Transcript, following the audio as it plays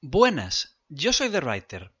Buenas, yo soy The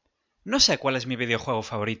Writer. No sé cuál es mi videojuego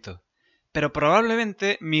favorito, pero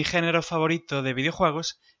probablemente mi género favorito de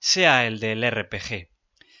videojuegos sea el del RPG.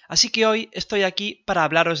 Así que hoy estoy aquí para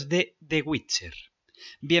hablaros de The Witcher.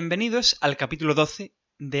 Bienvenidos al capítulo 12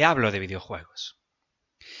 de Hablo de Videojuegos.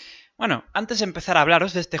 Bueno, antes de empezar a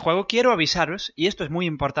hablaros de este juego, quiero avisaros, y esto es muy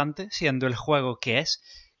importante, siendo el juego que es,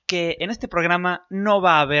 que en este programa no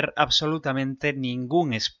va a haber absolutamente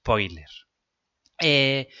ningún spoiler.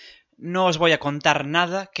 No os voy a contar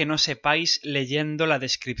nada que no sepáis leyendo la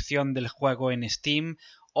descripción del juego en Steam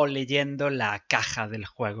o leyendo la caja del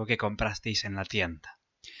juego que comprasteis en la tienda.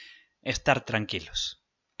 Estar tranquilos.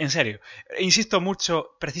 En serio, insisto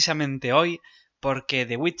mucho precisamente hoy porque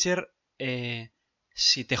The Witcher,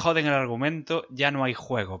 si te joden el argumento, ya no hay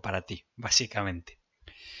juego para ti, básicamente.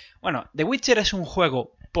 Bueno, The Witcher es un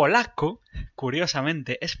juego polaco,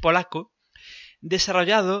 curiosamente es polaco,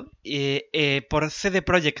 desarrollado por CD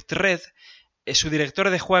Projekt Red. Su director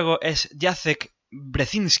de juego es Jacek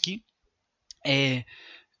Brzezinski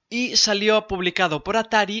y salió publicado por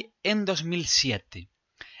Atari en 2007.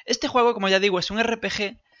 Este juego, como ya digo, es un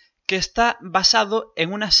RPG que está basado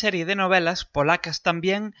en una serie de novelas polacas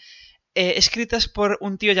también, escritas por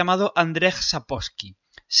un tío llamado Andrzej Sapkowski.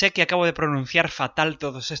 Sé que acabo de pronunciar fatal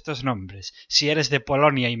todos estos nombres. Si eres de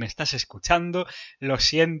Polonia y me estás escuchando, lo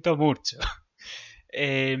siento mucho.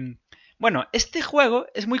 Bueno, este juego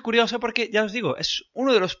es muy curioso porque, ya os digo, es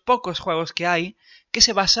uno de los pocos juegos que hay que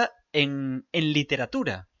se basa en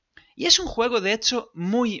literatura. Y es un juego, de hecho,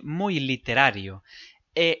 muy literario.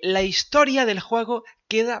 La historia del juego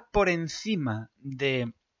queda por encima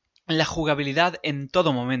de la jugabilidad en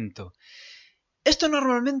todo momento. Esto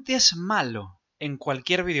normalmente es malo en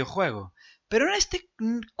cualquier videojuego, pero en este,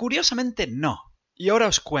 curiosamente, no. Y ahora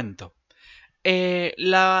os cuento.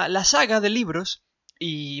 La saga de libros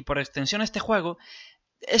y por extensión este juego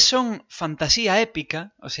son fantasía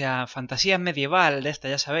épica, o sea, fantasía medieval de esta,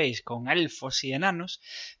 ya sabéis, con elfos y enanos,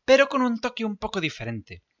 pero con un toque un poco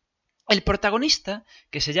diferente. El protagonista,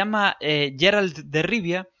 que se llama Geralt de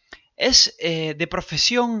Rivia, es de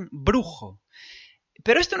profesión brujo.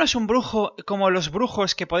 Pero esto no es un brujo como los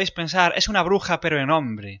brujos que podéis pensar, es una bruja pero en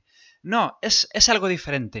hombre. No, es algo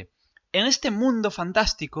diferente. En este mundo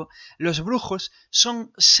fantástico, los brujos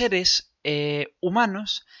son seres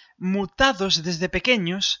humanos mutados desde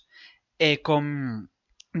pequeños con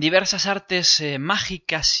diversas artes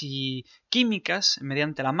mágicas y químicas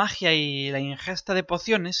mediante la magia y la ingesta de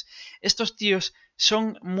pociones. Estos tíos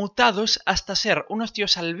son mutados hasta ser unos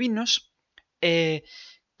tíos albinos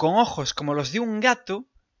con ojos como los de un gato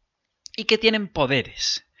y que tienen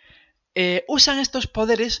poderes. Usan estos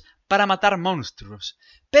poderes para matar monstruos,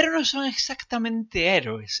 pero no son exactamente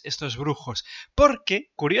héroes estos brujos,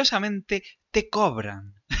 porque, curiosamente, te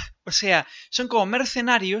cobran. O sea, son como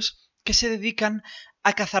mercenarios que se dedican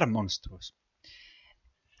a cazar monstruos.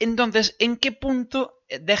 Entonces, ¿en qué punto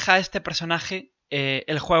deja este personaje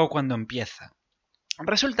el juego cuando empieza?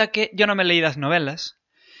 Resulta que yo no me leí las novelas,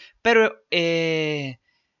 pero en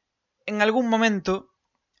algún momento,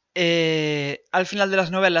 al final de las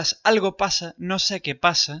novelas, algo pasa, no sé qué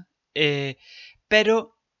pasa,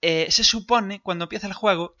 pero se supone, cuando empieza el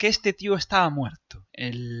juego, que este tío estaba muerto,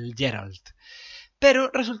 el Geralt. Pero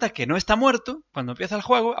resulta que no está muerto cuando empieza el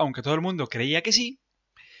juego, aunque todo el mundo creía que sí,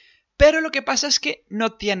 pero lo que pasa es que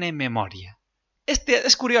no tiene memoria. Este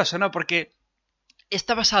es curioso, ¿no? Porque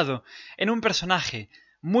está basado en un personaje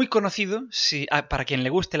muy conocido, para quien le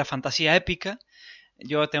guste la fantasía épica.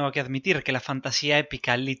 Yo tengo que admitir que la fantasía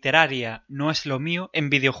épica literaria no es lo mío. En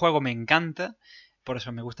videojuego me encanta. Por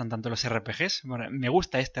eso me gustan tanto los RPGs. Bueno, me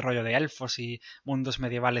gusta este rollo de elfos y mundos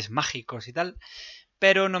medievales mágicos y tal.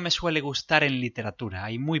 Pero no me suele gustar en literatura.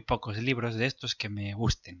 Hay muy pocos libros de estos que me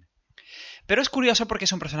gusten. Pero es curioso porque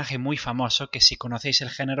es un personaje muy famoso, que si conocéis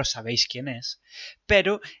el género sabéis quién es.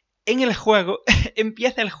 Pero en el juego,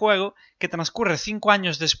 empieza el juego, que transcurre 5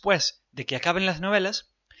 años después de que acaben las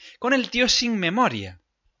novelas, con el tío sin memoria.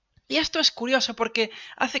 Y esto es curioso porque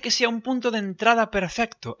hace que sea un punto de entrada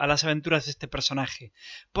perfecto a las aventuras de este personaje,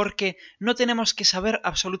 porque no tenemos que saber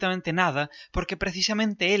absolutamente nada, porque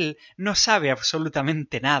precisamente él no sabe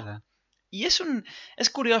absolutamente nada. Y es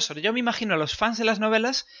curioso, yo me imagino a los fans de las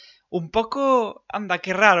novelas un poco, anda,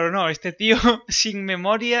 qué raro, ¿no? Este tío sin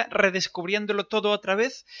memoria, redescubriéndolo todo otra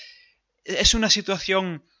vez, es una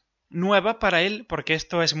situación nueva para él, porque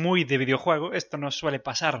esto es muy de videojuego, esto no suele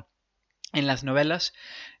pasar en las novelas,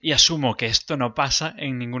 y asumo que esto no pasa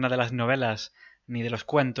en ninguna de las novelas ni de los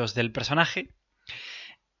cuentos del personaje.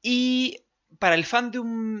 Y para el fan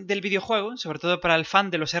del videojuego, sobre todo para el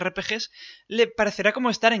fan de los RPGs, le parecerá como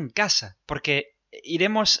estar en casa, porque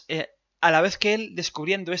iremos a la vez que él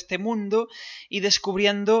descubriendo este mundo y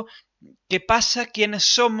descubriendo qué pasa, quiénes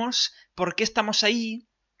somos, por qué estamos ahí,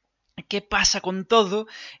 qué pasa con todo,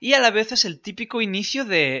 y a la vez es el típico inicio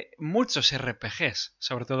de muchos RPGs,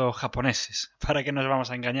 sobre todo japoneses, para que nos vamos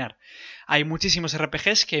a engañar. Hay muchísimos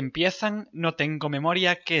RPGs que empiezan, no tengo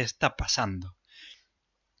memoria, qué está pasando.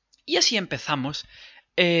 Y así empezamos.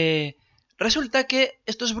 Resulta que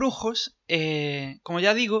estos brujos, como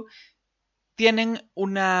ya digo, tienen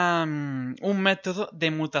un método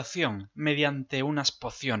de mutación mediante unas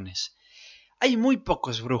pociones. Hay muy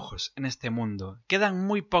pocos brujos en este mundo, quedan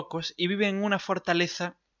muy pocos y viven en una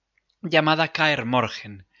fortaleza llamada Kaer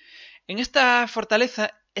Morhen. En esta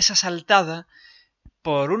fortaleza es asaltada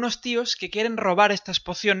por unos tíos que quieren robar estas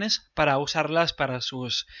pociones para usarlas para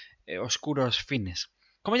sus oscuros fines.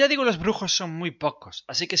 Como ya digo, los brujos son muy pocos,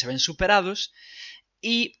 así que se ven superados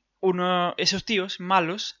y esos tíos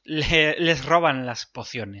malos les roban las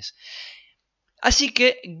pociones. Así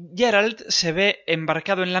que Geralt se ve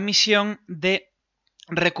embarcado en la misión de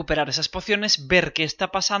recuperar esas pociones, ver qué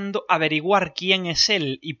está pasando, averiguar quién es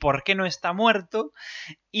él y por qué no está muerto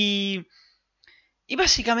y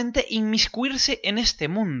básicamente inmiscuirse en este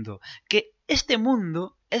mundo, que este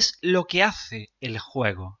mundo es lo que hace el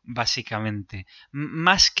juego, básicamente,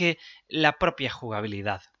 más que la propia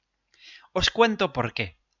jugabilidad. Os cuento por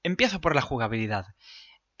qué. Empiezo por la jugabilidad.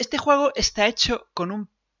 Este juego está hecho con un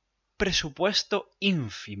presupuesto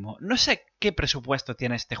ínfimo. No sé qué presupuesto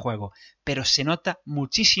tiene este juego, pero se nota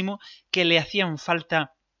muchísimo que le hacía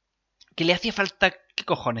falta, ¿qué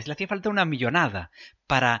cojones? Le hacía falta una millonada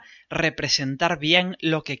para representar bien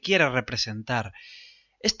lo que quiere representar.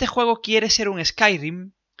 Este juego quiere ser un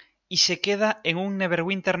Skyrim y se queda en un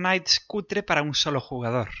Neverwinter Nights cutre para un solo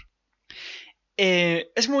jugador.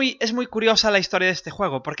 Es muy curiosa la historia de este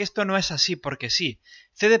juego, porque esto no es así porque sí.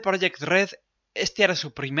 CD Projekt Red, este era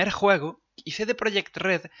su primer juego, y CD Projekt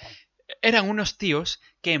Red eran unos tíos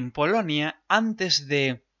que en Polonia, antes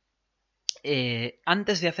de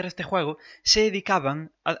hacer este juego, se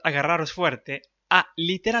dedicaban, a agarraros fuerte, a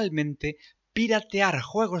literalmente piratear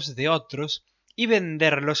juegos de otros y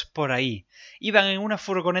venderlos por ahí. Iban en una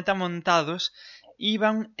furgoneta montados,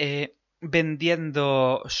 iban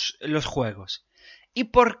vendiendo los juegos. ¿Y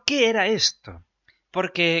por qué era esto?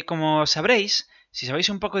 Porque, como sabréis, si sabéis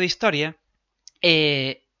un poco de historia,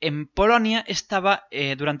 en Polonia estaba,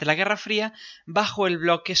 durante la Guerra Fría, bajo el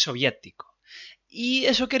bloque soviético. Y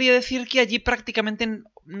eso quería decir que allí prácticamente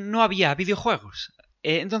no había videojuegos.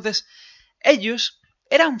 Entonces, ellos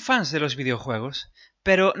eran fans de los videojuegos,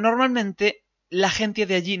 pero normalmente la gente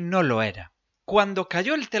de allí no lo era. Cuando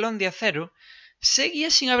cayó el telón de acero,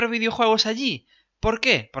 seguía sin haber videojuegos allí. ¿Por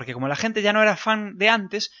qué? Porque como la gente ya no era fan de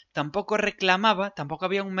antes, tampoco reclamaba, tampoco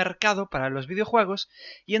había un mercado para los videojuegos,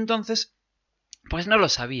 y entonces pues no lo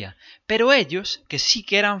sabía. Pero ellos, que sí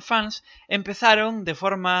que eran fans, empezaron de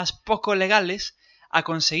formas poco legales a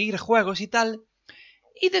conseguir juegos y tal,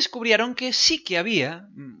 y descubrieron que sí que había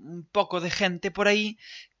un poco de gente por ahí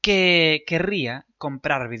que querría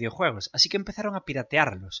comprar videojuegos. Así que empezaron a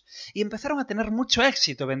piratearlos. Y empezaron a tener mucho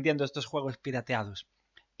éxito vendiendo estos juegos pirateados.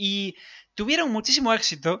 Y tuvieron muchísimo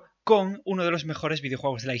éxito con uno de los mejores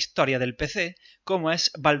videojuegos de la historia del PC, como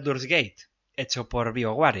es Baldur's Gate, hecho por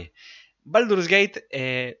BioWare. Baldur's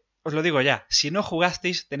Gate, os lo digo ya, si no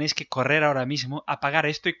jugasteis tenéis que correr ahora mismo, apagar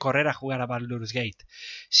esto y correr a jugar a Baldur's Gate.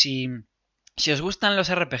 Si os gustan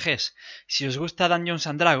los RPGs, si os gusta Dungeons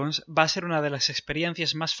and Dragons, va a ser una de las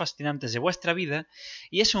experiencias más fascinantes de vuestra vida,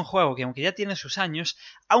 y es un juego que, aunque ya tiene sus años,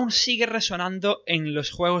 aún sigue resonando en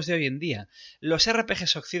los juegos de hoy en día. Los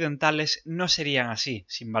RPGs occidentales no serían así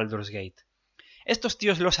sin Baldur's Gate. Estos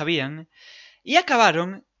tíos lo sabían y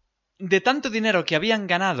acabaron, de tanto dinero que habían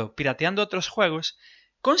ganado pirateando otros juegos,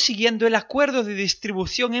 consiguiendo el acuerdo de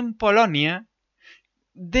distribución en Polonia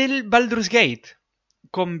del Baldur's Gate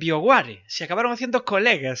con BioWare. Se acabaron haciendo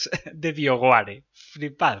colegas de BioWare.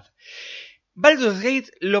 Flipad. Baldur's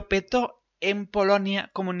Gate lo petó en Polonia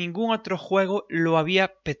como ningún otro juego lo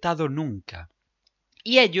había petado nunca.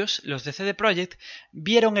 Y ellos, los de CD Projekt,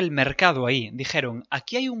 vieron el mercado ahí. Dijeron,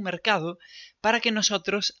 aquí hay un mercado para que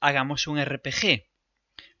nosotros hagamos un RPG.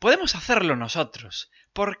 Podemos hacerlo nosotros.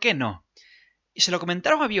 ¿Por qué no? Y se lo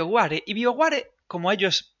comentaron a BioWare. Y BioWare, como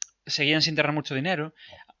ellos seguían sin tener mucho dinero,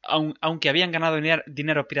 aunque habían ganado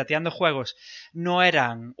dinero pirateando juegos, no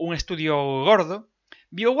eran un estudio gordo,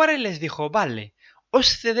 BioWare les dijo, vale,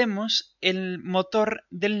 os cedemos el motor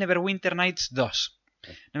del Neverwinter Nights 2.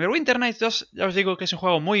 Neverwinter Nights 2, ya os digo que es un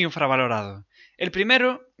juego muy infravalorado. El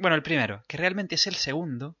primero, que realmente es el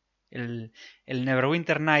segundo, el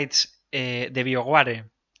Neverwinter Nights de BioWare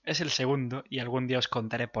es el segundo, y algún día os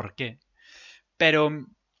contaré por qué. Pero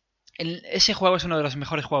Ese juego es uno de los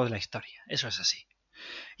mejores juegos de la historia, eso es así.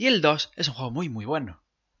 Y el 2 es un juego muy muy bueno.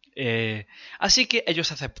 Así que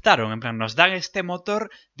ellos aceptaron, en plan, nos dan este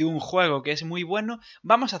motor de un juego que es muy bueno,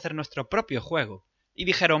 vamos a hacer nuestro propio juego. Y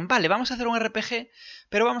dijeron, vale, vamos a hacer un RPG,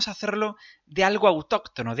 pero vamos a hacerlo de algo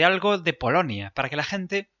autóctono, de algo de Polonia, para que la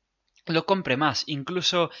gente lo compre más.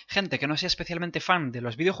 Incluso gente que no sea especialmente fan de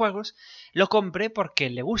los videojuegos, lo compre porque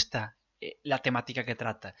le gusta la temática que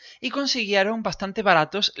trata. Y consiguieron bastante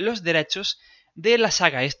baratos los derechos de la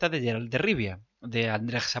saga esta de Geralt de Rivia, de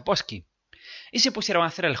Andrzej Sapkowski. Y se pusieron a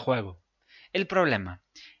hacer el juego. El problema,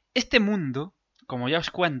 este mundo, como ya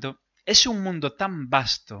os cuento, es un mundo tan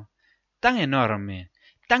vasto, tan enorme,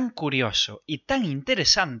 tan curioso y tan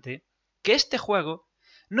interesante que este juego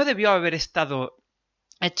no debió haber estado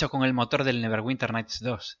hecho con el motor del Neverwinter Nights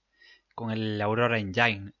 2, con el Aurora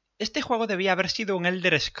Engine. Este juego debía haber sido un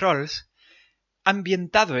Elder Scrolls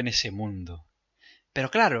ambientado en ese mundo. Pero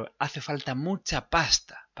claro, hace falta mucha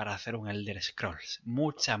pasta para hacer un Elder Scrolls.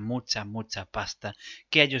 Mucha, mucha, mucha pasta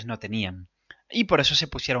que ellos no tenían. Y por eso se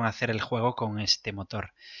pusieron a hacer el juego con este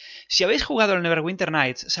motor. Si habéis jugado el Neverwinter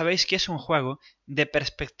Nights, sabéis que es un juego de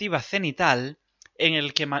perspectiva cenital en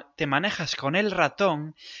el que te manejas con el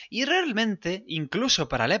ratón y realmente, incluso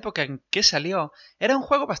para la época en que salió, era un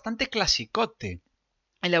juego bastante clasicote.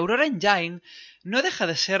 El Aurora Engine no deja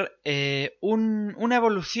de ser una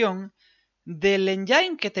evolución del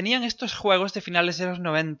engine que tenían estos juegos de finales de los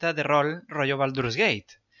 90 de rol, rollo Baldur's Gate.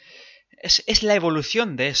 Es la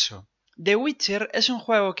evolución de eso. The Witcher es un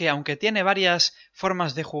juego que, aunque tiene varias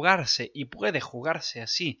formas de jugarse y puede jugarse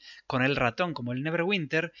así con el ratón como el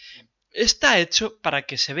Neverwinter, está hecho para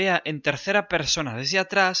que se vea en tercera persona desde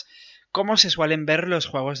atrás como se suelen ver los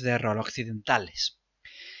juegos de rol occidentales.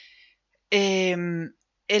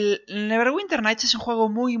 El Neverwinter Nights es un juego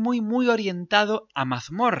muy, muy, muy orientado a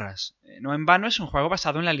mazmorras. No en vano es un juego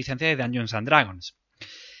basado en la licencia de Dungeons and Dragons.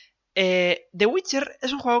 The Witcher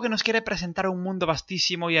es un juego que nos quiere presentar un mundo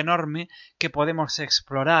vastísimo y enorme que podemos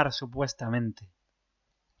explorar supuestamente.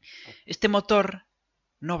 Este motor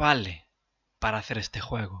no vale para hacer este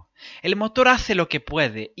juego. El motor hace lo que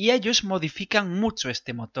puede y ellos modifican mucho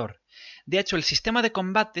este motor. De hecho, el sistema de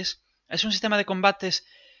combates es un sistema de combates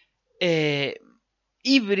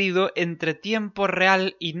híbrido entre tiempo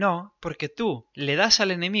real y no, porque tú le das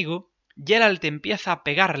al enemigo, Geralt te empieza a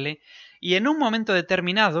pegarle y en un momento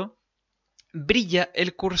determinado brilla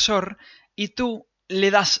el cursor y tú le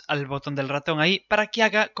das al botón del ratón ahí para que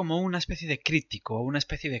haga como una especie de crítico o una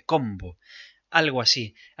especie de combo, algo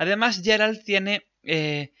así. Además, Geralt tiene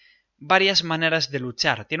varias maneras de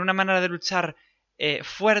luchar. Tiene una manera de luchar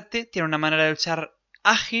fuerte, tiene una manera de luchar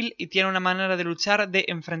ágil y tiene una manera de luchar de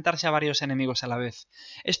enfrentarse a varios enemigos a la vez.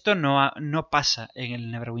 Esto no pasa en el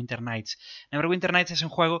Neverwinter Nights. Neverwinter Nights es un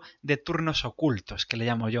juego de turnos ocultos, que le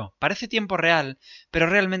llamo yo. Parece tiempo real, pero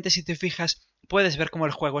realmente si te fijas puedes ver cómo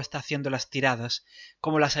el juego está haciendo las tiradas,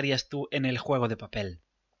 como las harías tú en el juego de papel.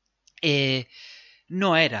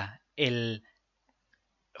 No era el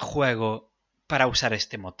juego para usar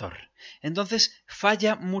este motor. Entonces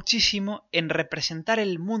falla muchísimo en representar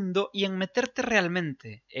el mundo y en meterte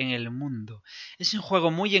realmente en el mundo. Es un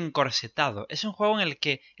juego muy encorsetado, es un juego en el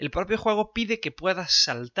que el propio juego pide que puedas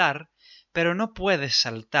saltar, pero no puedes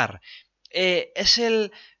saltar. Es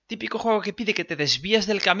el típico juego que pide que te desvíes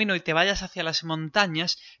del camino y te vayas hacia las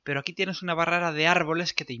montañas, pero aquí tienes una barrera de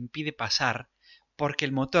árboles que te impide pasar, porque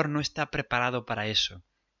el motor no está preparado para eso.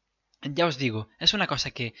 Ya os digo, es una cosa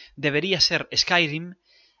que debería ser Skyrim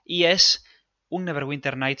y es un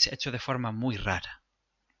Neverwinter Nights hecho de forma muy rara.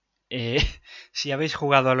 Si habéis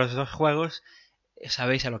jugado a los dos juegos,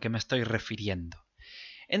 sabéis a lo que me estoy refiriendo.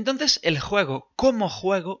 Entonces el juego, como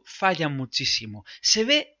juego, falla muchísimo. Se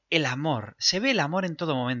ve el amor en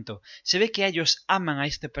todo momento. Se ve que ellos aman a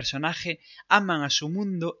este personaje, aman a su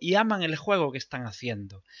mundo y aman el juego que están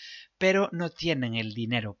haciendo. Pero no tienen el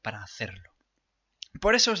dinero para hacerlo.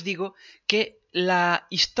 Por eso os digo que la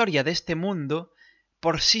historia de este mundo,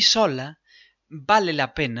 por sí sola, vale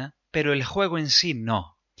la pena, pero el juego en sí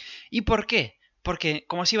no. ¿Y por qué? Porque,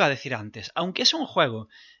 como os iba a decir antes, aunque es un juego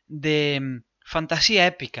de fantasía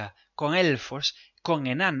épica con elfos, con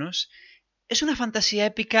enanos, es una fantasía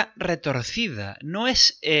épica retorcida, no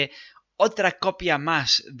es otra copia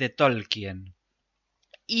más de Tolkien.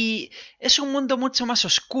 Y es un mundo mucho más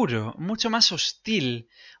oscuro, mucho más hostil,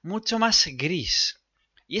 mucho más gris.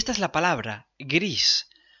 Y esta es la palabra, gris,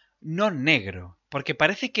 no negro, porque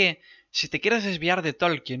parece que si te quieres desviar de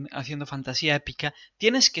Tolkien haciendo fantasía épica,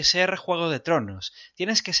 tienes que ser Juego de Tronos,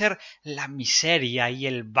 tienes que ser la miseria y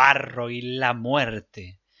el barro y la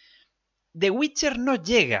muerte. The Witcher no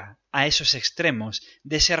llega a esos extremos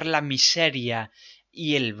de ser la miseria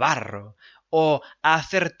y el barro, o a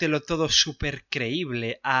hacértelo todo súper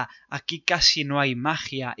creíble, a aquí casi no hay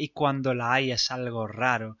magia y cuando la hay es algo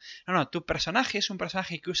raro. No, tu personaje es un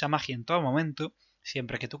personaje que usa magia en todo momento,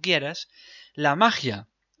 siempre que tú quieras. La magia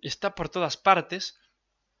está por todas partes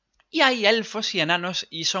y hay elfos y enanos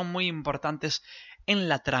y son muy importantes en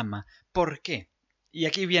la trama. ¿Por qué? Y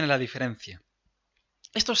aquí viene la diferencia.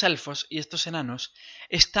 Estos elfos y estos enanos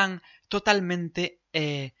están totalmente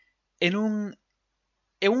en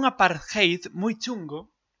un apartheid muy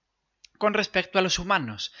chungo con respecto a los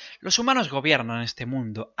humanos. Los humanos gobiernan este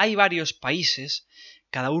mundo. Hay varios países,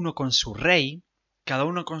 cada uno con su rey, cada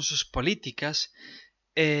uno con sus políticas,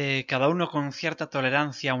 cada uno con cierta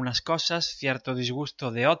tolerancia a unas cosas, cierto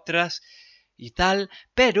disgusto de otras y tal,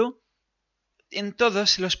 pero en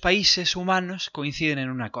todos los países humanos coinciden en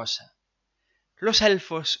una cosa. Los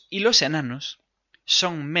elfos y los enanos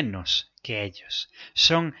son menos que ellos.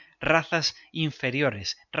 Son razas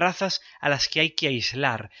inferiores, razas a las que hay que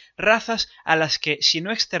aislar, razas a las que si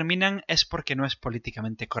no exterminan es porque no es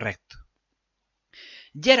políticamente correcto.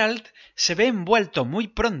 Geralt se ve envuelto muy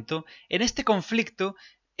pronto en este conflicto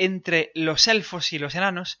entre los elfos y los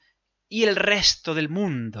enanos y el resto del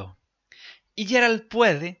mundo. Y Geralt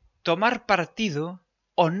puede tomar partido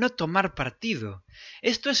o no tomar partido.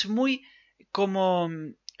 Esto es muy como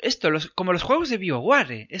como los juegos de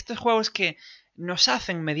BioWare, estos juegos que nos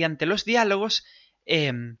hacen mediante los diálogos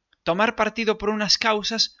tomar partido por unas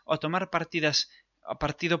causas o tomar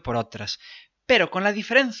partido por otras, pero con la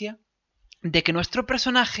diferencia de que nuestro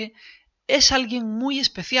personaje es alguien muy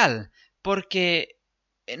especial, porque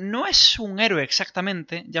no es un héroe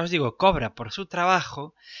exactamente, ya os digo, cobra por su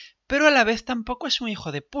trabajo, pero a la vez tampoco es un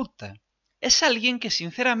hijo de puta. Es alguien que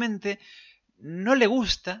sinceramente no le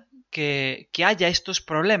gusta que haya estos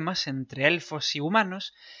problemas entre elfos y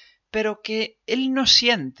humanos, pero que él no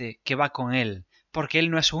siente que va con él, porque él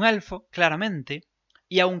no es un elfo, claramente,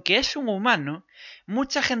 y aunque es un humano,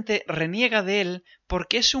 mucha gente reniega de él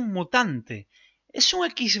porque es un mutante. Es un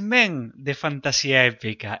X-Men de fantasía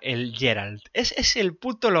épica, el Geralt. Es el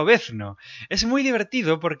puto lobezno. Es muy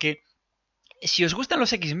divertido porque si os gustan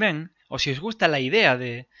los X-Men, o si os gusta la idea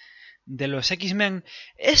de los X-Men,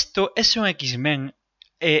 esto es un X-Men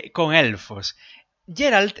con elfos.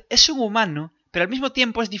 Geralt es un humano, pero al mismo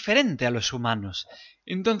tiempo es diferente a los humanos.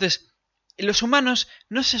 Entonces, los humanos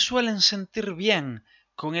no se suelen sentir bien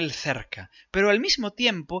con él cerca, pero al mismo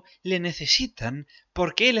tiempo le necesitan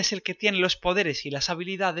porque él es el que tiene los poderes y las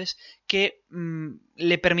habilidades que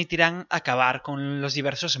le permitirán acabar con los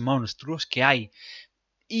diversos monstruos que hay.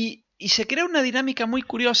 Y se crea una dinámica muy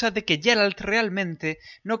curiosa de que Geralt realmente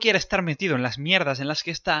no quiere estar metido en las mierdas en las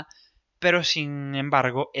que está, pero sin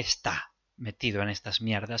embargo está metido en estas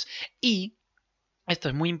mierdas. Y, esto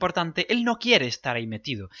es muy importante, él no quiere estar ahí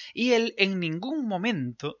metido. Y él en ningún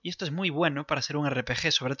momento, y esto es muy bueno para ser un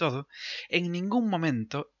RPG sobre todo, en ningún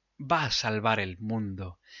momento va a salvar el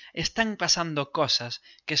mundo. Están pasando cosas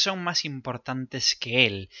que son más importantes que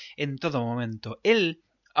él en todo momento. Él,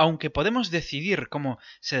 aunque podemos decidir cómo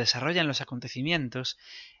se desarrollan los acontecimientos,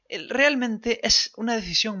 realmente es una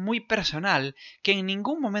decisión muy personal que en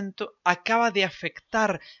ningún momento acaba de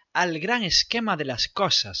afectar al gran esquema de las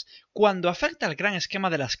cosas. Cuando afecta al gran esquema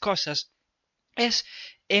de las cosas es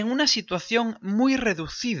en una situación muy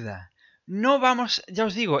reducida. No vamos, ya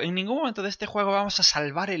os digo, en ningún momento de este juego vamos a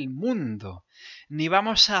salvar el mundo, ni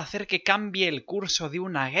vamos a hacer que cambie el curso de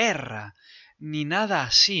una guerra, ni nada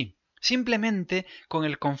así. Simplemente, con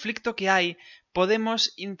el conflicto que hay,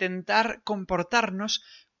 podemos intentar comportarnos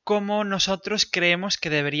como nosotros creemos que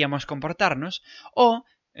deberíamos comportarnos, o,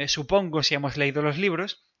 supongo si hemos leído los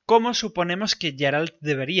libros, cómo suponemos que Geralt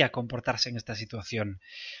debería comportarse en esta situación.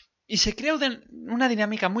 Y se crea una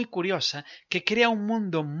dinámica muy curiosa que crea un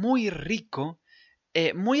mundo muy rico,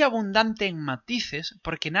 muy abundante en matices,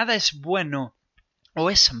 porque nada es bueno o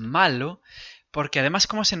es malo, porque además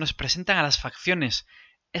como se nos presentan a las facciones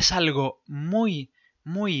es algo muy,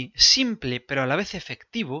 muy simple, pero a la vez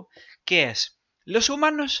efectivo, que es, los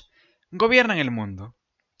humanos gobiernan el mundo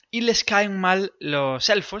y les caen mal los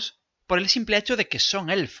elfos por el simple hecho de que son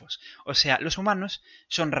elfos. O sea, los humanos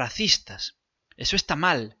son racistas. Eso está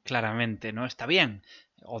mal, claramente, no está bien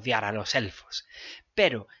odiar a los elfos.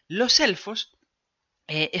 Pero los elfos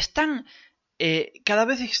están cada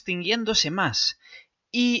vez extinguiéndose más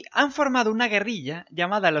y han formado una guerrilla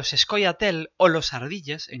llamada los Scoia'tael o los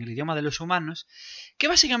Ardillas en el idioma de los humanos, que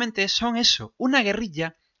básicamente son eso, una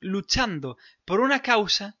guerrilla luchando por una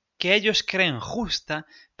causa que ellos creen justa,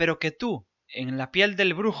 pero que tú, en la piel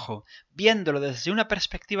del brujo, viéndolo desde una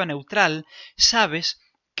perspectiva neutral, sabes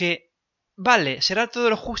que, vale, será todo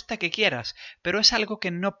lo justa que quieras, pero es algo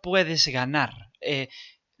que no puedes ganar.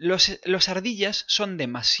 Los ardillas son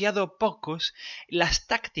demasiado pocos, las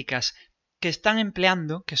tácticas que están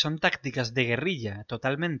empleando, que son tácticas de guerrilla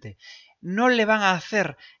totalmente, no le van a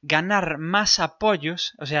hacer ganar más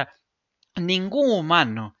apoyos, o sea, ningún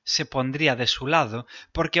humano se pondría de su lado,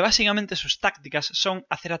 porque básicamente sus tácticas son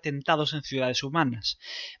hacer atentados en ciudades humanas,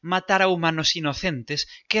 matar a humanos inocentes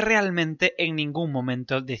que realmente en ningún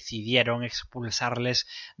momento decidieron expulsarles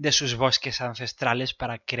de sus bosques ancestrales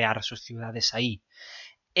para crear sus ciudades ahí.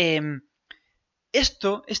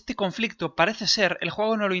 Este conflicto parece ser, el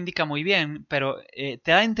juego no lo indica muy bien, pero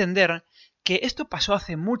te da a entender que esto pasó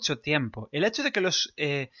hace mucho tiempo. El hecho de que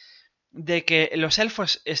los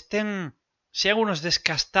elfos sean unos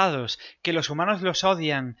descastados, que los humanos los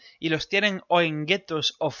odian y los tienen o en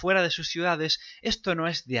guetos o fuera de sus ciudades, esto no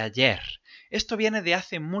es de ayer. Esto viene de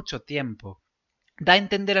hace mucho tiempo. Da a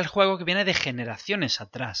entender el juego que viene de generaciones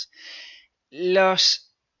atrás. Los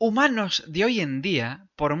humanos de hoy en día,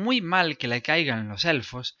 por muy mal que le caigan los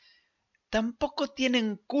elfos, tampoco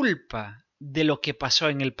tienen culpa de lo que pasó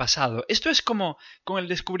en el pasado. Esto es como con el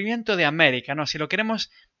descubrimiento de América, ¿no? Si lo queremos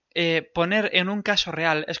poner en un caso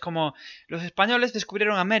real, es como los españoles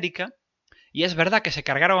descubrieron América y es verdad que se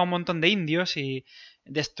cargaron a un montón de indios y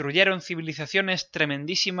destruyeron civilizaciones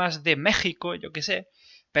tremendísimas de México, yo qué sé,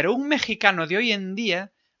 pero un mexicano de hoy en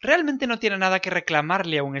día realmente no tiene nada que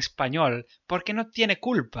reclamarle a un español porque no tiene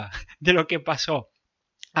culpa de lo que pasó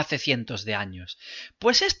hace cientos de años.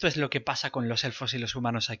 Pues esto es lo que pasa con los elfos y los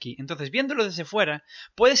humanos aquí. Entonces, viéndolo desde fuera,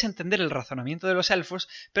 puedes entender el razonamiento de los elfos,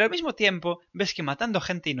 pero al mismo tiempo ves que matando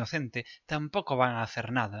gente inocente tampoco van a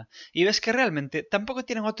hacer nada, y ves que realmente tampoco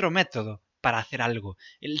tienen otro método para hacer algo.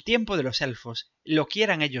 El tiempo de los elfos, lo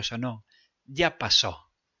quieran ellos o no, ya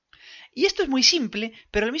pasó. Y esto es muy simple,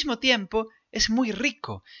 pero al mismo tiempo es muy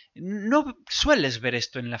rico. No sueles ver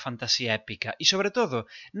esto en la fantasía épica, y sobre todo,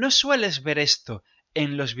 no sueles ver esto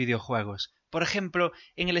en los videojuegos. Por ejemplo,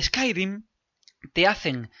 en el Skyrim te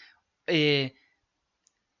hacen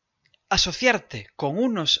asociarte con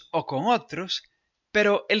unos o con otros,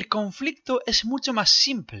 pero el conflicto es mucho más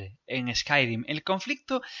simple en Skyrim. El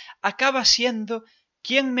conflicto acaba siendo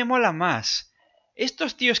 ¿quién me mola más?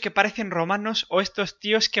 ¿Estos tíos que parecen romanos o estos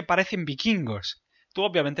tíos que parecen vikingos? Tú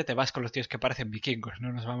obviamente te vas con los tíos que parecen vikingos,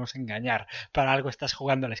 no nos vamos a engañar, para algo estás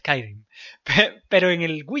jugando al Skyrim. Pero en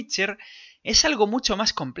el Witcher es algo mucho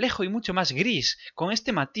más complejo y mucho más gris, con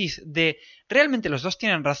este matiz de realmente los dos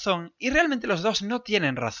tienen razón y realmente los dos no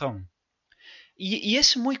tienen razón. Y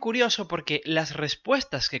es muy curioso porque las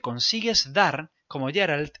respuestas que consigues dar, como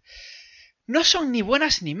Geralt, no son ni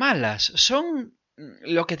buenas ni malas, son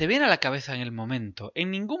lo que te viene a la cabeza en el momento.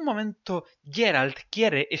 En ningún momento Geralt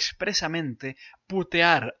quiere expresamente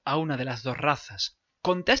putear a una de las dos razas.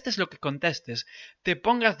 Contestes lo que contestes, te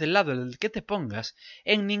pongas del lado del que te pongas,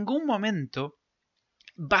 en ningún momento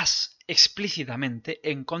vas explícitamente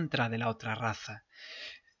en contra de la otra raza.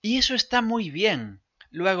 Y eso está muy bien.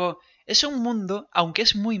 Luego, es un mundo, aunque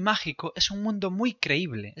es muy mágico, es un mundo muy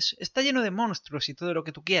creíble. Está lleno de monstruos y todo lo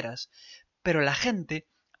que tú quieras, pero la gente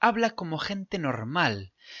habla como gente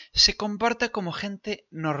normal, se comporta como gente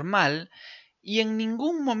normal y en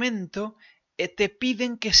ningún momento te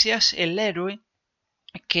piden que seas el héroe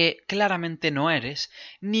que claramente no eres,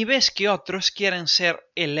 ni ves que otros quieren ser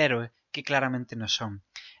el héroe que claramente no son.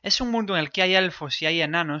 Es un mundo en el que hay elfos y hay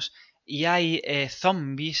enanos y hay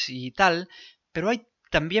zombies y tal, pero hay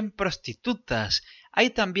también prostitutas, hay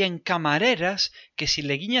también camareras que si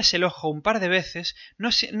le guiñas el ojo un par de veces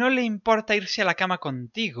no le importa irse a la cama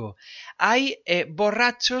contigo. Hay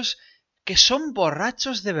borrachos que son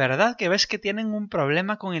borrachos de verdad, que ves que tienen un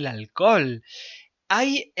problema con el alcohol.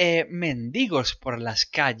 Hay mendigos por las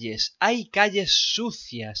calles, hay calles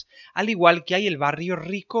sucias, al igual que hay el barrio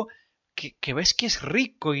rico que ves que es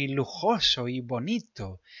rico y lujoso y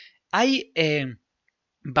bonito. Hay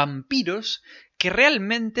vampiros que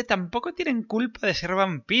realmente tampoco tienen culpa de ser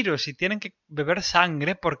vampiros y tienen que beber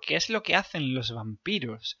sangre porque es lo que hacen los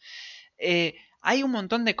vampiros. Hay un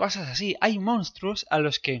montón de cosas así. Hay monstruos a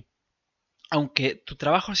los que, aunque tu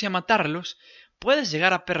trabajo sea matarlos, puedes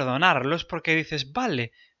llegar a perdonarlos porque dices,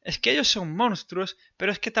 vale, es que ellos son monstruos,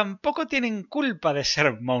 pero es que tampoco tienen culpa de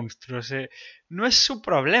ser monstruos. No es su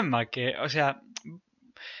problema que, o sea,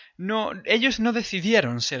 no, ellos no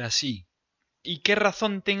decidieron ser así. ¿Y qué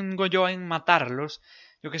razón tengo yo en matarlos?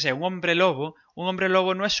 Yo qué sé, un hombre lobo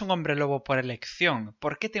no es un hombre lobo por elección.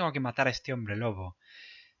 ¿Por qué tengo que matar a este hombre lobo?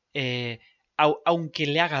 Aunque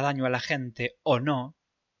le haga daño a la gente o no,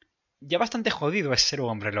 ya bastante jodido es ser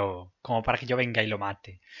un hombre lobo, como para que yo venga y lo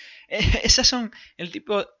mate. Esas son el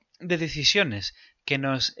tipo de decisiones que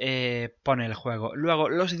nos pone el juego. Luego,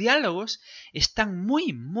 los diálogos están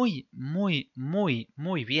muy, muy, muy, muy,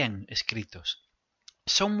 muy bien escritos.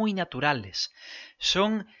 Son muy naturales.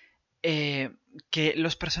 Son que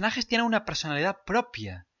los personajes tienen una personalidad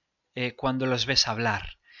propia cuando los ves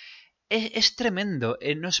hablar. Es tremendo.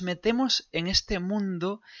 Nos metemos en este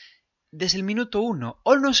mundo desde el minuto 1.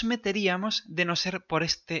 O nos meteríamos de no ser por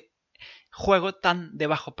este juego tan de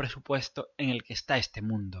bajo presupuesto en el que está este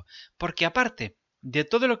mundo. Porque aparte de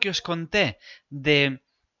todo lo que os conté de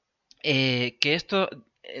que esto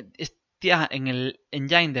está en el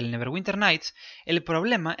engine del Neverwinter Nights, el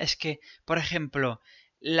problema es que, por ejemplo,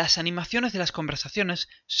 las animaciones de las conversaciones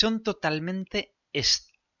son totalmente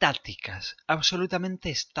estáticas,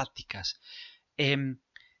 absolutamente estáticas.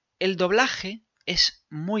 El doblaje es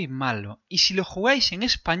muy malo, y si lo jugáis en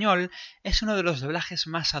español es uno de los doblajes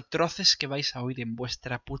más atroces que vais a oír en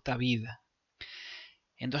vuestra puta vida.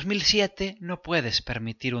 En 2007 no puedes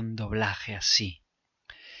permitir un doblaje así.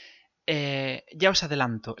 Ya os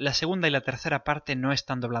adelanto, la segunda y la tercera parte no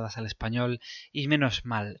están dobladas al español, y menos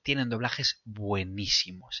mal, tienen doblajes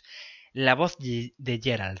buenísimos. La voz de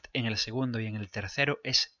Geralt en el segundo y en el tercero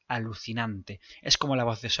es alucinante. Es como la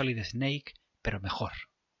voz de Solid Snake, pero mejor.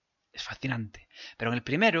 Es fascinante. Pero en el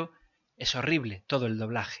primero es horrible todo el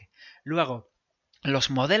doblaje. Luego,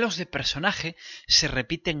 los modelos de personaje se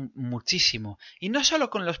repiten muchísimo. Y no solo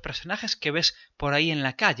con los personajes que ves por ahí en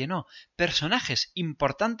la calle, no. Personajes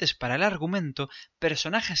importantes para el argumento,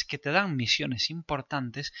 personajes que te dan misiones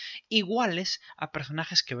importantes, iguales a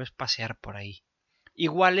personajes que ves pasear por ahí.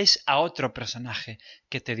 Iguales a otro personaje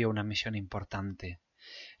que te dio una misión importante.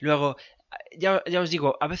 Luego, ya os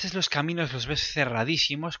digo, a veces los caminos los ves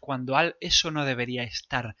cerradísimos cuando eso no debería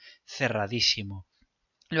estar cerradísimo.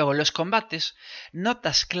 Luego, los combates,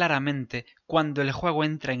 notas claramente cuando el juego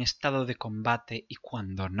entra en estado de combate y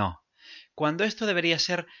cuando no. Cuando esto debería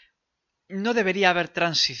ser... No debería haber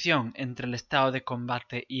transición entre el estado de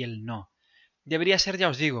combate y el no. Debería ser, ya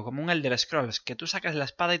os digo, como un Elder Scrolls, que tú sacas la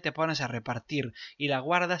espada y te pones a repartir, y la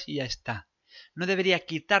guardas y ya está. No debería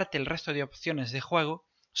quitarte el resto de opciones de juego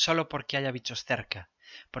solo porque haya bichos cerca.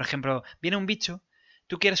 Por ejemplo, viene un bicho,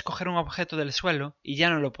 tú quieres coger un objeto del suelo y ya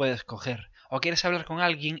no lo puedes coger. O quieres hablar con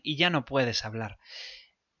alguien y ya no puedes hablar.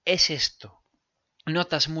 Es esto.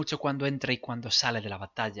 Notas mucho cuando entra y cuando sale de la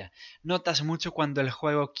batalla. Notas mucho cuando el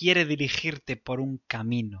juego quiere dirigirte por un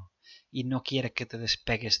camino y no quiere que te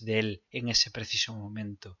despegues de él en ese preciso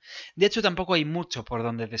momento. De hecho, tampoco hay mucho por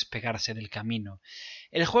donde despegarse del camino.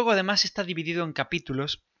 El juego además está dividido en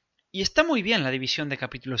capítulos. Y está muy bien la división de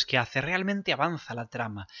capítulos que hace, realmente avanza la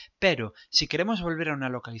trama, pero si queremos volver a una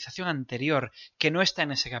localización anterior que no está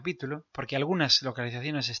en ese capítulo, porque algunas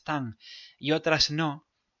localizaciones están y otras no,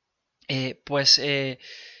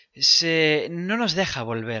 no nos deja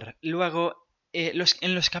volver. Luego,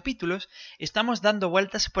 en los capítulos estamos dando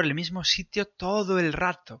vueltas por el mismo sitio todo el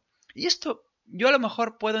rato. Y esto yo a lo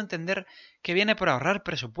mejor puedo entender que viene por ahorrar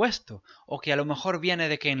presupuesto, o que a lo mejor viene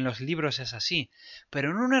de que en los libros es así,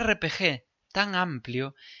 pero en un RPG tan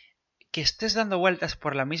amplio, que estés dando vueltas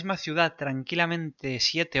por la misma ciudad tranquilamente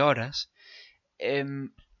 7 horas,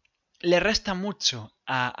 le resta mucho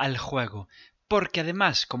al juego. Porque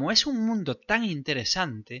además, como es un mundo tan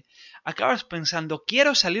interesante, acabas pensando,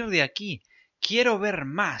 quiero salir de aquí, quiero ver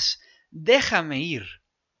más, déjame ir.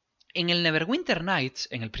 En el Neverwinter Nights,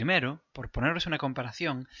 en el primero, por poneros una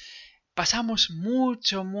comparación, pasamos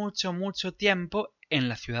mucho, mucho, mucho tiempo en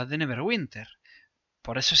la ciudad de Neverwinter.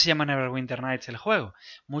 Por eso se llama Neverwinter Nights el juego.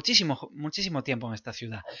 Muchísimo, muchísimo tiempo en esta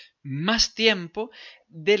ciudad. Más tiempo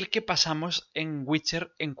del que pasamos en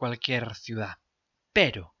Witcher en cualquier ciudad.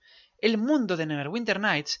 Pero el mundo de Neverwinter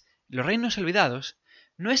Nights, los Reinos Olvidados,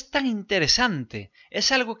 no es tan interesante.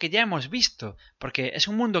 Es algo que ya hemos visto, porque es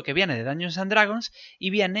un mundo que viene de Dungeons and Dragons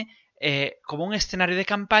y viene como un escenario de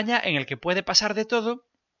campaña en el que puede pasar de todo.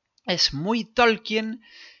 Es muy Tolkien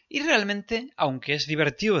y realmente, aunque es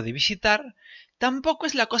divertido de visitar, tampoco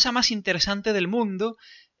es la cosa más interesante del mundo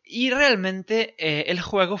y realmente el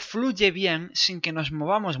juego fluye bien sin que nos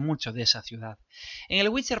movamos mucho de esa ciudad. En el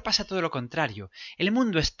Witcher pasa todo lo contrario. El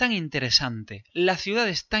mundo es tan interesante, la ciudad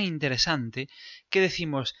es tan interesante, que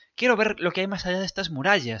decimos, quiero ver lo que hay más allá de estas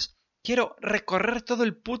murallas, quiero recorrer todo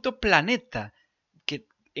el puto planeta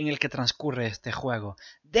en el que transcurre este juego.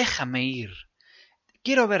 Déjame ir.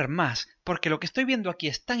 Quiero ver más, porque lo que estoy viendo aquí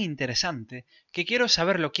es tan interesante que quiero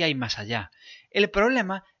saber lo que hay más allá. El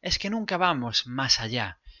problema es que nunca vamos más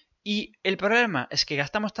allá. Y el problema es que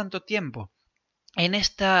gastamos tanto tiempo en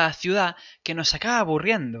esta ciudad que nos acaba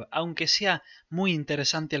aburriendo, aunque sea muy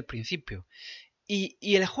interesante al principio.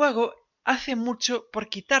 Y el juego hace mucho por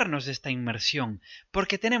quitarnos de esta inmersión,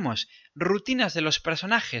 porque tenemos rutinas de los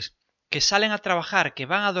personajes que salen a trabajar, que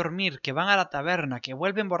van a dormir, que van a la taberna, que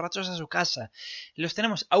vuelven borrachos a su casa. Los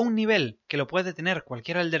tenemos a un nivel que lo puede tener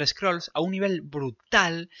cualquier Elder Scrolls, a un nivel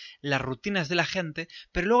brutal, las rutinas de la gente,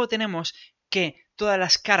 pero luego tenemos que todas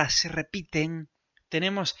las caras se repiten,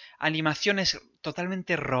 tenemos animaciones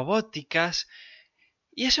totalmente robóticas,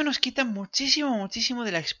 y eso nos quita muchísimo, muchísimo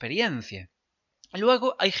de la experiencia.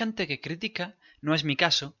 Luego hay gente que critica, no es mi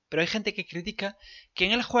caso, pero hay gente que critica que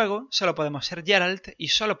en el juego solo podemos ser Geralt y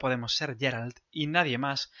solo podemos ser Geralt y nadie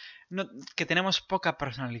más, que tenemos poca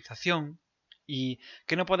personalización y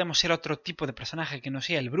que no podemos ser otro tipo de personaje que no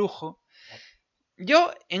sea el brujo.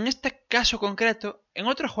 Yo, en este caso concreto, en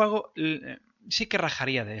otro juego sí que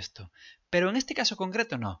rajaría de esto, pero en este caso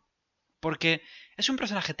concreto no. Porque es un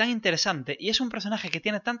personaje tan interesante y es un personaje que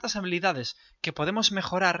tiene tantas habilidades que podemos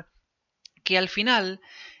mejorar que al final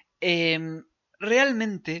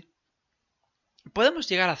realmente podemos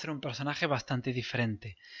llegar a hacer un personaje bastante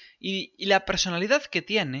diferente. Y la personalidad que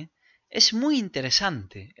tiene es muy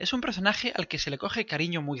interesante. Es un personaje al que se le coge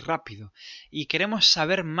cariño muy rápido y queremos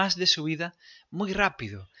saber más de su vida muy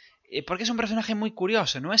rápido. Porque es un personaje muy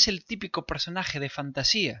curioso, no es el típico personaje de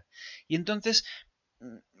fantasía. Y entonces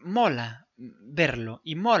mola verlo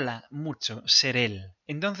y mola mucho ser él.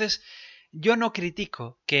 Entonces yo no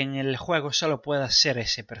critico que en el juego solo puedas ser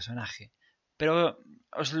ese personaje, pero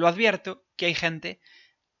os lo advierto que hay gente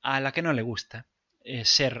a la que no le gusta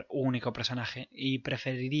ser un único personaje y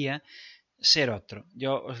preferiría ser otro.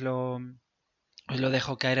 Yo os lo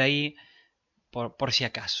dejo caer ahí por si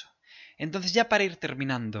acaso. Entonces ya para ir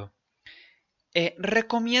terminando,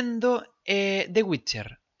 recomiendo The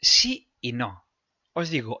Witcher, sí y no. Os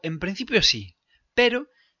digo, en principio sí, pero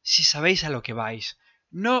si sabéis a lo que vais.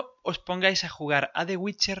 No os pongáis a jugar a The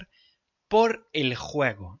Witcher por el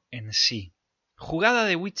juego en sí. Jugad a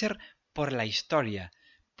The Witcher por la historia,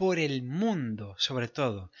 por el mundo sobre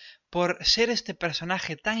todo, por ser este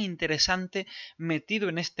personaje tan interesante metido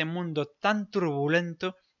en este mundo tan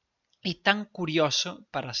turbulento y tan curioso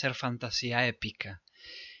para ser fantasía épica.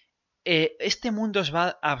 Este mundo os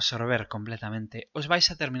va a absorber completamente. Os vais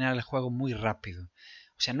a terminar el juego muy rápido.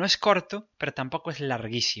 O sea, no es corto, pero tampoco es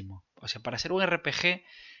larguísimo. O sea, para ser un RPG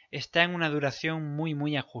está en una duración muy,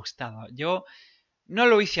 muy ajustada. Yo no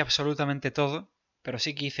lo hice absolutamente todo, pero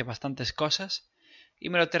sí que hice bastantes cosas. Y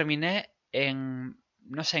me lo terminé en...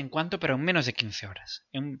 no sé en cuánto, pero en menos de 15 horas.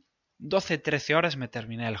 En 12-13 horas me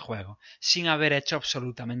terminé el juego, sin haber hecho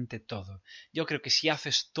absolutamente todo. Yo creo que si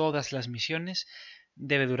haces todas las misiones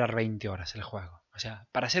debe durar 20 horas el juego. O sea,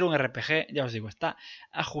 para ser un RPG, ya os digo, está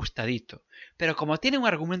ajustadito. Pero como tiene un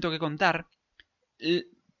argumento que contar,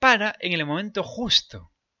 para en el momento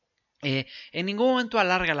justo. En ningún momento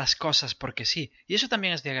alarga las cosas porque sí. Y eso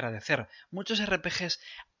también es de agradecer. Muchos RPGs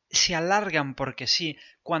se alargan porque sí,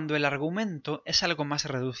 cuando el argumento es algo más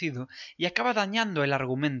reducido y acaba dañando el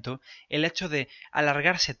argumento el hecho de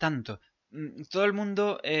alargarse tanto. Todo el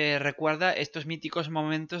mundo recuerda estos míticos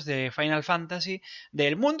momentos de Final Fantasy de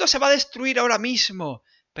el mundo se va a destruir ahora mismo,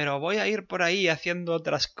 pero voy a ir por ahí haciendo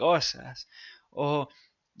otras cosas. O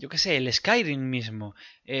yo qué sé, el Skyrim mismo.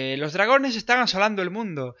 Los dragones están asolando el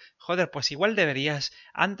mundo. Joder, pues igual deberías,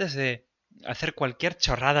 antes de hacer cualquier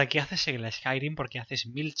chorrada que haces en el Skyrim, porque haces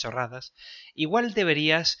 1000 chorradas, igual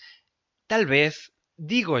deberías, tal vez,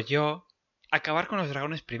 digo yo, acabar con los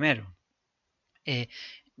dragones primero.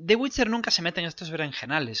 The Witcher nunca se mete en estos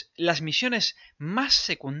berenjenales. Las misiones más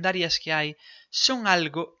secundarias que hay son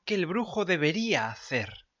algo que el brujo debería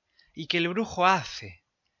hacer y que el brujo hace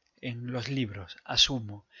en los libros,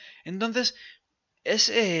 asumo. Entonces, es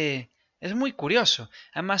muy curioso.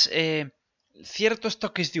 Además, ciertos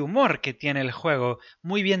toques de humor que tiene el juego,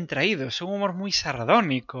 muy bien traídos, un humor muy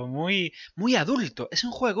sardónico, muy, muy adulto. Es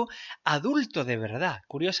un juego adulto de verdad,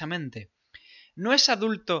 curiosamente. No es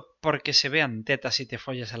adulto porque se vean tetas y te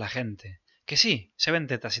follas a la gente. Que sí, se ven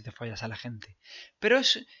tetas y te follas a la gente. Pero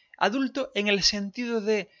es adulto en el sentido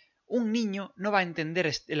de un niño no va a entender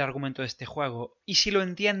el argumento de este juego y si lo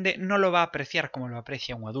entiende no lo va a apreciar como lo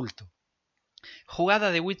aprecia un adulto. Jugad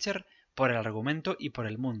a The Witcher por el argumento y por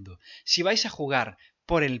el mundo. Si vais a jugar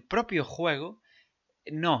por el propio juego,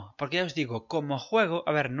 no, porque ya os digo, como juego,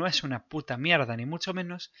 a ver, no es una puta mierda ni mucho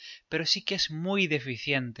menos, pero sí que es muy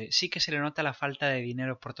deficiente, sí que se le nota la falta de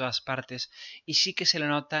dinero por todas partes y sí que se le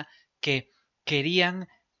nota que querían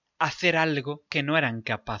hacer algo que no eran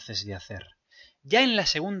capaces de hacer. Ya en la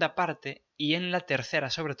segunda parte y en la tercera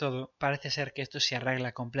sobre todo parece ser que esto se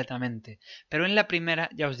arregla completamente, pero en la primera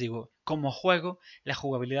ya os digo, como juego la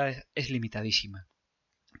jugabilidad es limitadísima.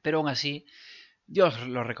 Pero aún así yo os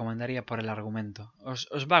lo recomendaría por el argumento. Os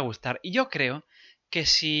va a gustar. Y yo creo que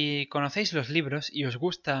si conocéis los libros y os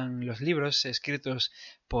gustan los libros escritos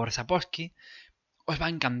por Sapkowski, os va a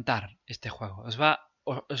encantar este juego. Os va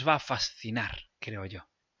a fascinar, creo yo.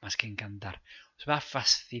 Más que encantar. Os va a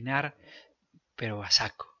fascinar, pero a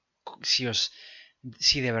saco. Si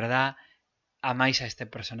si de verdad amáis a este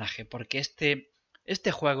personaje. Porque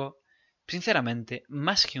este juego, sinceramente,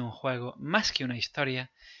 más que un juego, más que una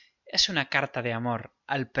historia, es una carta de amor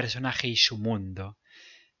al personaje y su mundo.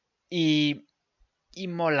 Y, y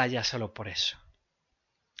mola ya solo por eso.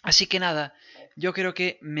 Así que nada, yo creo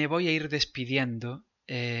que me voy a ir despidiendo.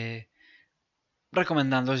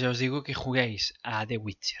 Recomendándoos, ya os digo, que juguéis a The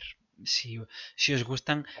Witcher. Si os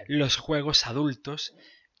gustan los juegos adultos,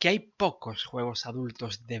 que hay pocos juegos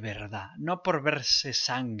adultos de verdad. No por verse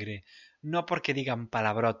sangre, no porque digan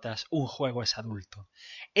palabrotas, un juego es adulto.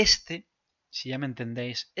 Este, si ya me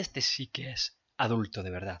entendéis, este sí que es adulto de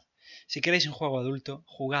verdad. Si queréis un juego adulto,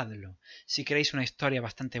 jugadlo. Si queréis una historia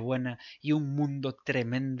bastante buena y un mundo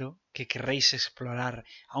tremendo que querréis explorar,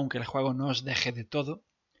 aunque el juego no os deje de todo,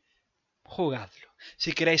 jugadlo.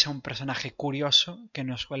 Si queréis a un personaje curioso que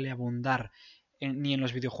no suele abundar ni en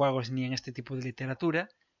los videojuegos ni en este tipo de literatura,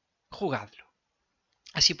 jugadlo.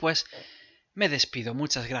 Así pues, me despido.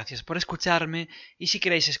 Muchas gracias por escucharme y si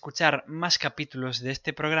queréis escuchar más capítulos de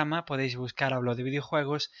este programa podéis buscar Hablo de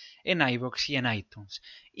Videojuegos en iVoox y en iTunes.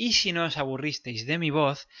 Y si no os aburristeis de mi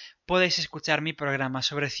voz, podéis escuchar mi programa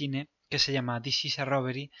sobre cine que se llama This is a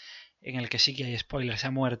Robbery, en el que sí que hay spoilers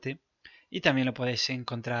a muerte, y también lo podéis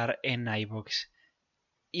encontrar en iVoox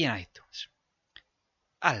y en iTunes.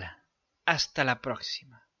 ¡Hala! Hasta la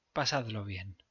próxima. Pasadlo bien.